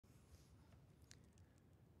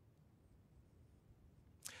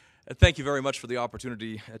Thank you very much for the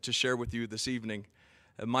opportunity to share with you this evening.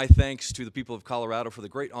 My thanks to the people of Colorado for the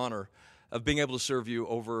great honor of being able to serve you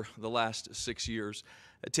over the last 6 years,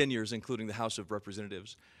 10 years, including the House of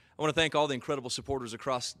Representatives. I want to thank all the incredible supporters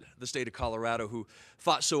across the state of Colorado who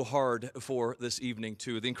fought so hard for this evening,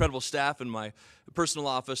 too. The incredible staff in my personal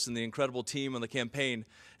office and the incredible team on the campaign.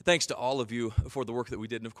 Thanks to all of you for the work that we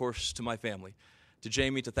did, and of course to my family, to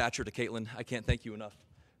Jamie, to Thatcher, to Caitlin. I can't thank you enough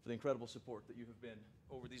for the incredible support that you have been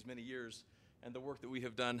over these many years and the work that we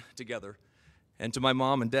have done together. And to my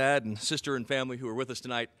mom and dad and sister and family who are with us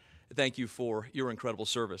tonight, thank you for your incredible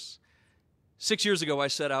service. 6 years ago, I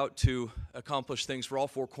set out to accomplish things for all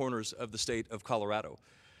four corners of the state of Colorado,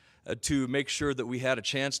 to make sure that we had a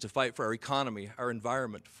chance to fight for our economy, our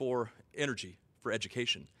environment, for energy, for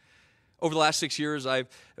education. Over the last 6 years, I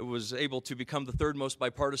was able to become the third most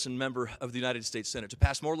bipartisan member of the United States Senate, to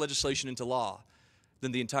pass more legislation into law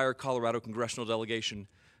than the entire Colorado congressional delegation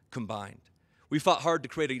combined. We fought hard to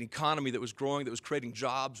create an economy that was growing, that was creating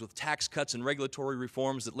jobs with tax cuts and regulatory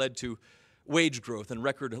reforms that led to wage growth and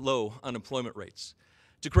record low unemployment rates,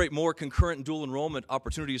 to create more concurrent and dual enrollment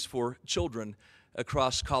opportunities for children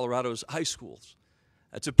across Colorado's high schools,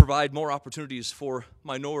 to provide more opportunities for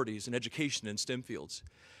minorities in education and STEM fields,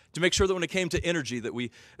 to make sure that when it came to energy that we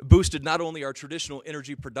boosted not only our traditional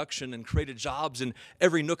energy production and created jobs in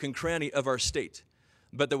every nook and cranny of our state,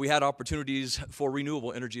 but that we had opportunities for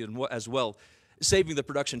renewable energy as well, saving the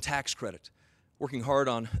production tax credit, working hard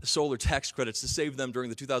on solar tax credits to save them during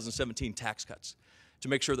the 2017 tax cuts, to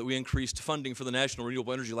make sure that we increased funding for the National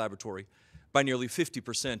Renewable Energy Laboratory by nearly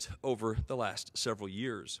 50% over the last several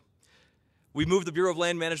years. We moved the Bureau of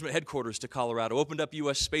Land Management headquarters to Colorado, opened up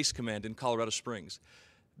U.S. Space Command in Colorado Springs,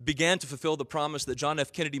 began to fulfill the promise that John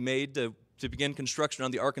F. Kennedy made to begin construction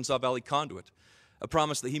on the Arkansas Valley Conduit, a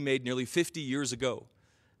promise that he made nearly 50 years ago,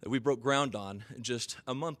 that we broke ground on just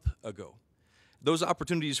a month ago. Those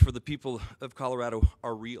opportunities for the people of Colorado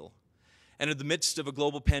are real. And in the midst of a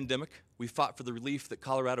global pandemic, we fought for the relief that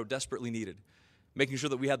Colorado desperately needed, making sure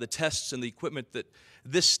that we had the tests and the equipment that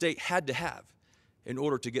this state had to have in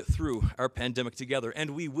order to get through our pandemic together.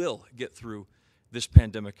 And we will get through this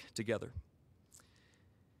pandemic together.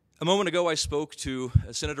 A moment ago, I spoke to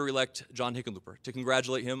Senator-elect John Hickenlooper to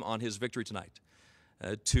congratulate him on his victory tonight,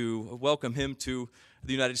 to welcome him to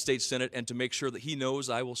the United States Senate, and to make sure that he knows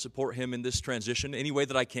I will support him in this transition any way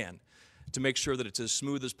that I can, to make sure that it's as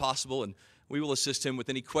smooth as possible, and we will assist him with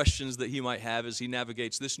any questions that he might have as he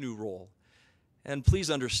navigates this new role. And please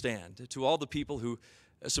understand, to all the people who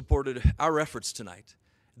supported our efforts tonight,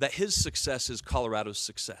 that his success is Colorado's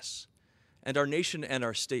success, and our nation and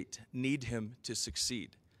our state need him to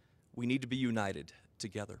succeed. We need to be united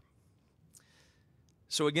together.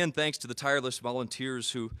 So again, thanks to the tireless volunteers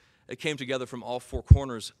who came together from all four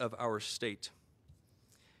corners of our state.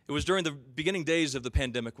 It was during the beginning days of the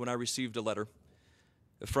pandemic when I received a letter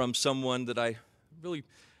from someone that I really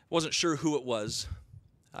wasn't sure who it was.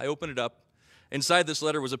 I opened it up. Inside this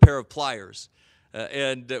letter was a pair of pliers,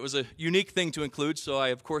 and it was a unique thing to include, so I,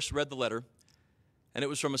 of course, read the letter. And it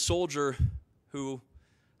was from a soldier who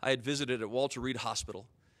I had visited at Walter Reed Hospital.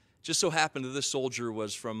 It just so happened that this soldier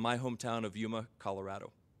was from my hometown of Yuma,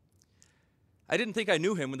 Colorado. I didn't think I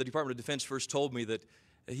knew him when the Department of Defense first told me that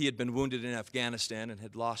he had been wounded in Afghanistan and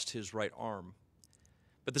had lost his right arm.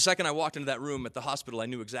 But the second I walked into that room at the hospital, I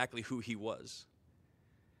knew exactly who he was.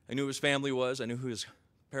 I knew who his family was. I knew who his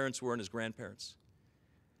parents were and his grandparents.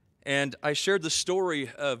 And I shared the story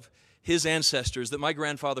of his ancestors that my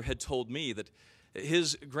grandfather had told me, that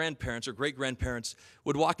his grandparents or great-grandparents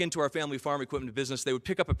would walk into our family farm equipment business. They would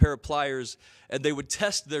pick up a pair of pliers, and they would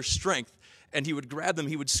test their strength. And he would grab them,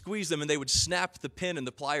 he would squeeze them, and they would snap the pin and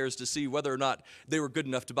the pliers to see whether or not they were good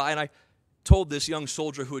enough to buy. And I told this young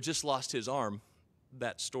soldier who had just lost his arm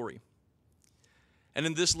that story. And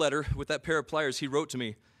in this letter, with that pair of pliers, he wrote to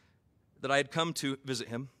me that I had come to visit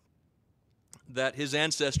him, that his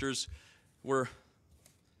ancestors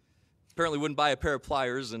apparently wouldn't buy a pair of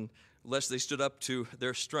pliers unless they stood up to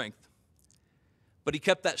their strength. But he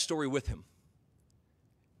kept that story with him.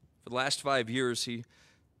 For the last 5 years, he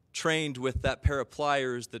trained with that pair of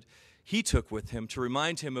pliers that he took with him to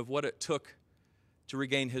remind him of what it took to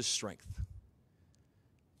regain his strength,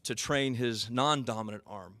 to train his non-dominant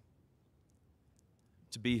arm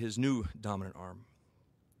to be his new dominant arm.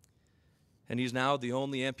 And he's now the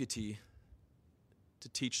only amputee to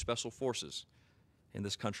teach special forces in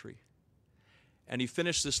this country. And he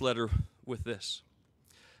finished this letter with this: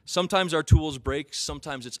 sometimes our tools break,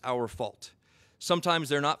 sometimes it's our fault. Sometimes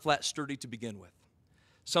they're not flat sturdy to begin with.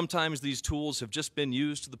 Sometimes these tools have just been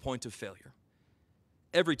used to the point of failure.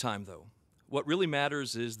 Every time, though, what really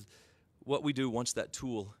matters is what we do once that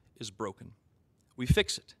tool is broken. We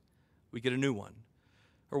fix it, we get a new one,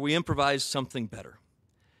 or we improvise something better.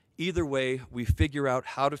 Either way, we figure out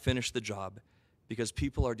how to finish the job because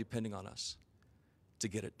people are depending on us to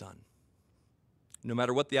get it done. No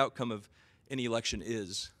matter what the outcome of any election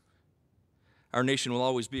is, our nation will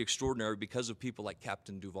always be extraordinary because of people like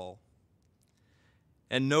Captain Duval.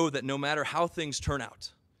 And know that no matter how things turn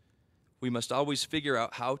out, we must always figure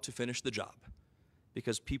out how to finish the job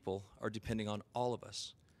because people are depending on all of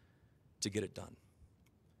us to get it done.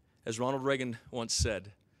 As Ronald Reagan once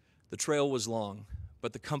said, the trail was long,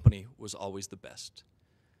 but the company was always the best.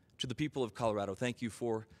 To the people of Colorado, thank you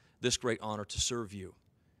for this great honor to serve you.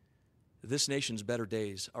 This nation's better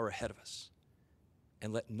days are ahead of us,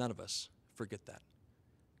 and let none of us forget that.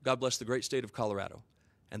 God bless the great state of Colorado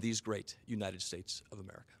and these great United States of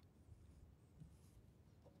America.